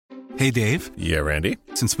Hey, Dave. Yeah, Randy.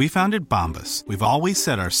 Since we founded Bombas, we've always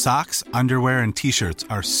said our socks, underwear, and T-shirts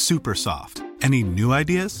are super soft. Any new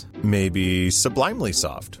ideas? Maybe sublimely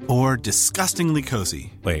soft. Or disgustingly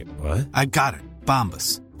cozy. Wait, what? I got it.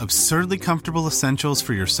 Bombas. Absurdly comfortable essentials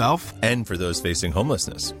for yourself And for those facing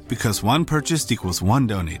homelessness. because one purchased equals one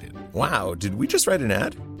donated. Wow, did we just write an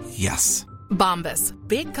ad? Yes. Bombas.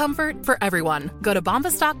 Big comfort for everyone. Go to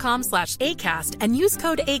bombas.com/ACAST and use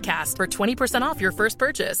code ACAST for 20% off your first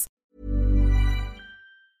purchase.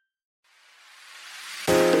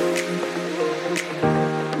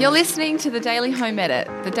 You're listening to the Daily Home Edit,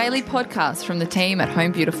 the daily podcast from the team at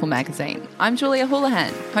Home Beautiful magazine. I'm Julia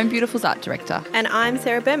Houlihan, Home Beautiful's art director. And I'm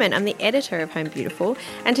Sarah Berman. I'm the editor of Home Beautiful.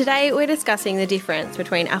 And today we're discussing the difference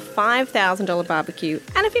between a $5,000 barbecue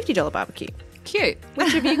and a $50 barbecue. Cute.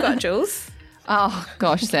 Which have you got, Jules? Oh,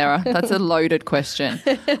 gosh, Sarah, that's a loaded question.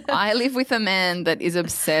 I live with a man that is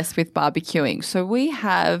obsessed with barbecuing. So we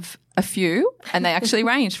have a few, and they actually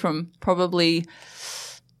range from probably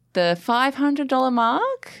the $500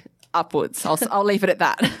 mark upwards. I'll leave it at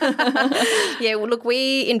that. Yeah, well, look,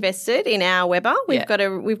 we invested in our Weber. We've Yeah. got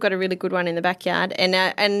a really good one in the backyard,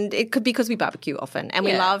 and it could because we barbecue often, and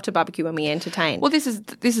we Yeah. love to barbecue when we entertain. Well, this is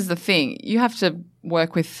the thing. You have to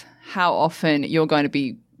work with how often you're going to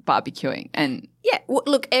be barbecuing, and Yeah, well,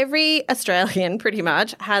 look, every Australian pretty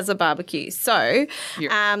much has a barbecue. So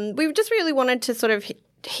we just really wanted to sort of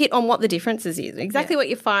hit on what the differences is. Exactly what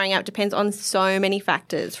you're firing up depends on so many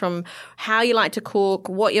factors, from how you like to cook,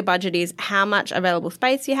 what your budget is, how much available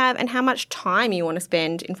space you have, and how much time you want to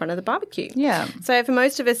spend in front of the barbecue. Yeah. So for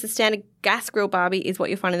most of us, the standard gas grill barbie is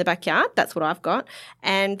what you'll find in the backyard. That's what I've got.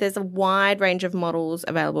 And there's a wide range of models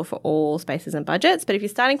available for all spaces and budgets. But if you're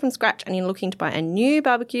starting from scratch and you're looking to buy a new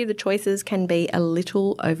barbecue, the choices can be a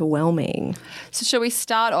little overwhelming. So shall we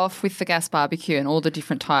start off with the gas barbecue and all the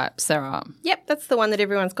different types there are? Yep, that's the one that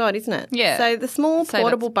everyone's got, isn't it? Yeah. So the small So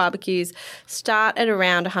portable barbecues start at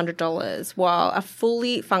around $100, while a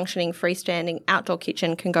fully functioning freestanding outdoor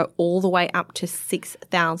kitchen can go all the way up to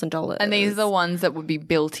 $6,000. And these are the ones that would be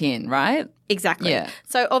built in, right? Exactly. Yeah.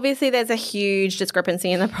 So obviously there's a huge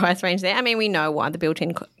discrepancy in the price range there. I mean, we know why the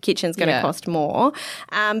built-in kitchen's going to Yeah. cost more.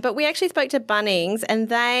 But we actually spoke to Bunnings, and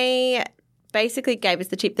they basically gave us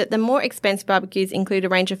the tip that the more expensive barbecues include a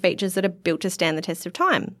range of features that are built to stand the test of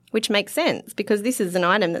time, which makes sense because this is an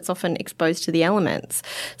item that's often exposed to the elements.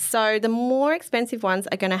 So the more expensive ones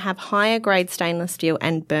are going to have higher grade stainless steel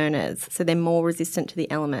and burners, so they're more resistant to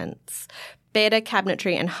the elements. Better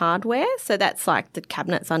cabinetry and hardware, so that's like the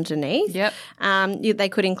cabinets underneath. Yep. They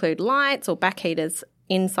could include lights or back heaters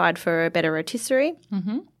inside for a better rotisserie.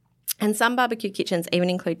 Mm-hmm. And some barbecue kitchens even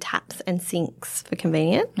include taps and sinks for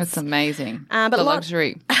convenience. That's amazing. But the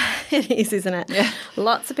luxury. It is, isn't it? Yeah.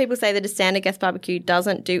 Lots of people say that a standard gas barbecue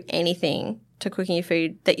doesn't do anything to cooking your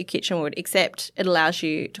food that your kitchen would, except it allows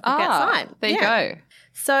you to cook outside. There you go.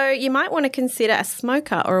 So you might want to consider a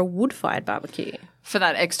smoker or a wood-fired barbecue. For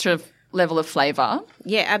that extra level of flavour.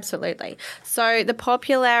 Yeah, absolutely. So the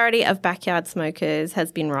popularity of backyard smokers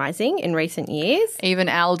has been rising in recent years. Even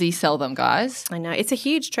Aldi sell them, guys. I know. It's a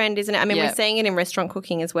huge trend, isn't it? I mean, Yeah. we're seeing it in restaurant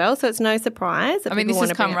cooking as well, so it's no surprise that I mean, people this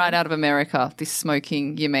has want to come right out of America, this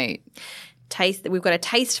smoking your meat. We've got a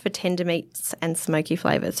taste for tender meats and smoky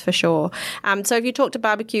flavours for sure. So if you talk to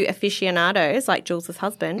barbecue aficionados like Jules's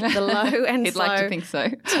husband, the low and He'd slow like to think so.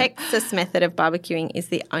 Texas method of barbecuing is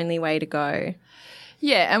the only way to go.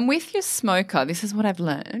 Yeah, and with your smoker, this is what I've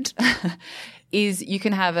learned, is you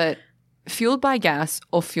can have it fueled by gas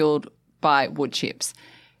or fueled by wood chips.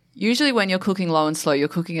 Usually when you're cooking low and slow, you're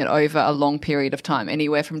cooking it over a long period of time,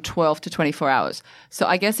 anywhere from 12 to 24 hours. So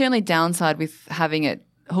I guess the only downside with having it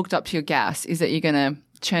hooked up to your gas is that you're going to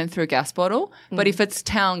churn through a gas bottle. But if it's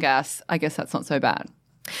town gas, I guess that's not so bad.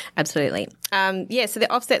 Absolutely. So the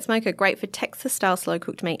offset smoker, great for Texas-style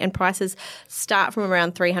slow-cooked meat, and prices start from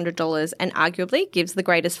around $300 and arguably gives the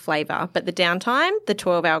greatest flavour. But the downtime, the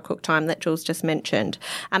 12-hour cook time that Jules just mentioned,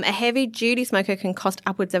 a heavy-duty smoker can cost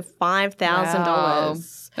upwards of $5,000. Wow.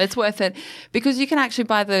 It's worth it because you can actually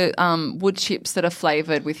buy the wood chips that are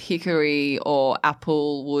flavoured with hickory or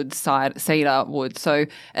apple wood, cedar wood. So it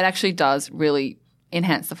actually does really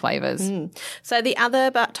enhance the flavours. So the other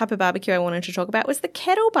type of barbecue I wanted to talk about was the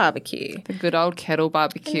kettle barbecue. The good old kettle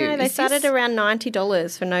barbecue. They started around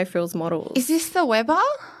 $90 for no-frills models. Is this the Weber?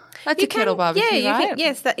 That's a kettle barbecue, right?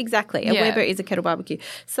 Yes, exactly. A Weber is a kettle barbecue.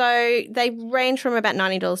 So they range from about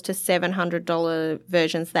 $90 to $700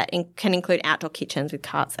 versions that can include outdoor kitchens with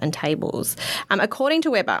carts and tables. According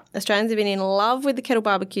to Weber, Australians have been in love with the kettle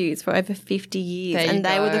barbecues for over 50 years, and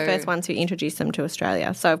they were the first ones who introduced them to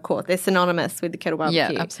Australia. So, of course, they're synonymous with the kettle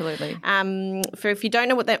barbecue. Yeah, absolutely. For if you don't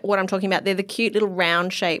know what I'm talking about, they're the cute little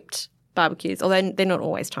round-shaped barbecues, although they're not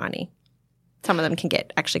always tiny. Some of them can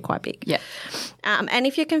get actually quite big. Yeah. And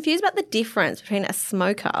if you're confused about the difference between a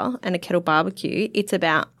smoker and a kettle barbecue, it's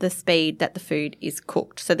about the speed that the food is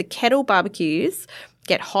cooked. So the kettle barbecues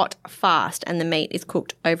get hot fast and the meat is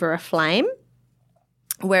cooked over a flame,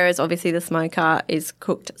 whereas obviously the smoker is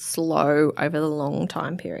cooked slow over the long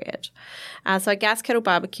time period. So a gas kettle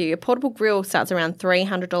barbecue, a portable grill starts around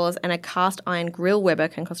 $300 and a cast iron grill Weber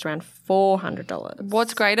can cost around $400.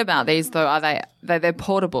 What's great about these though are they're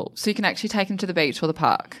portable, so you can actually take them to the beach or the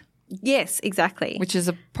park. Yes, exactly. Which is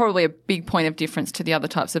probably a big point of difference to the other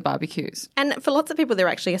types of barbecues. And for lots of people, they're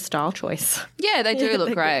actually a style choice. Yeah, they do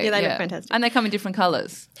look great. Yeah, they look fantastic. And they come in different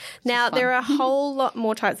colours. Now, there are a whole lot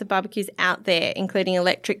more types of barbecues out there, including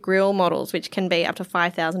electric grill models, which can be up to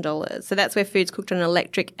 $5,000. So that's where food's cooked on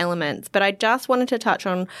electric elements. But I just wanted to touch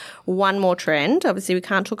on one more trend. Obviously, we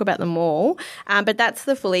can't talk about them all, but that's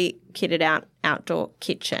the fully kitted out outdoor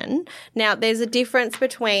kitchen. Now, there's a difference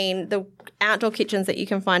between the outdoor kitchens that you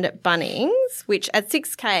can find at Bunnings, which at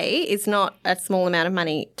 $6,000 is not a small amount of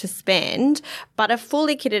money to spend, but a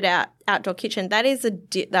fully kitted out outdoor kitchen, that is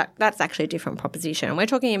that's actually a different proposition. And we're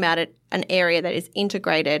talking about an area that is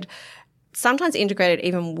integrated, sometimes integrated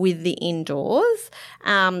even with the indoors.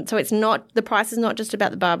 So it's not, the price is not just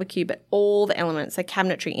about the barbecue, but all the elements, so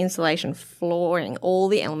cabinetry, insulation, flooring, all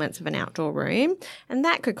the elements of an outdoor room. And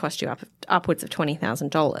that could cost you upwards of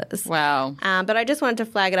 $20,000. Wow. But I just wanted to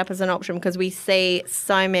flag it up as an option because we see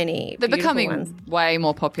so many They're beautiful becoming ones. Way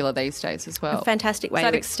more popular these days as well. A fantastic way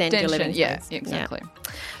to extend your living space. Yeah, exactly.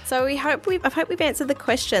 Yeah. So I hope we've answered the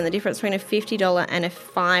question, the difference between a $50 and a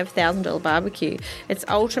 $5,000 barbecue. It's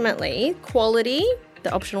ultimately quality,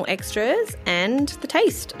 the optional extras, and the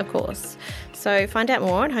taste, of course. So find out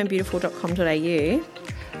more at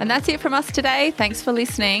homebeautiful.com.au. And that's it from us today. Thanks for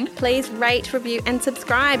listening. Please rate, review, and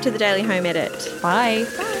subscribe to the Daily Home Edit. Bye.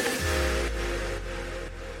 Bye.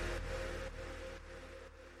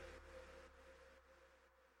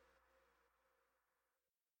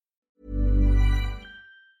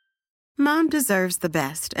 Mom deserves the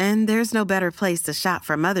best, and there's no better place to shop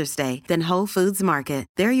for Mother's Day than Whole Foods Market.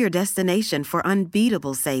 They're your destination for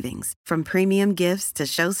unbeatable savings, from premium gifts to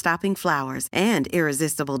show-stopping flowers and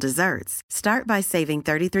irresistible desserts. Start by saving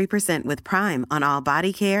 33% with Prime on all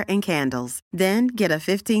body care and candles. Then get a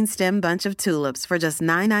 15-stem bunch of tulips for just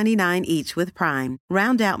 $9.99 each with Prime.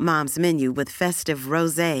 Round out Mom's menu with festive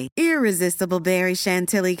rosé, irresistible berry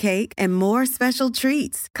chantilly cake, and more special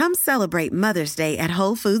treats. Come celebrate Mother's Day at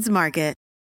Whole Foods Market.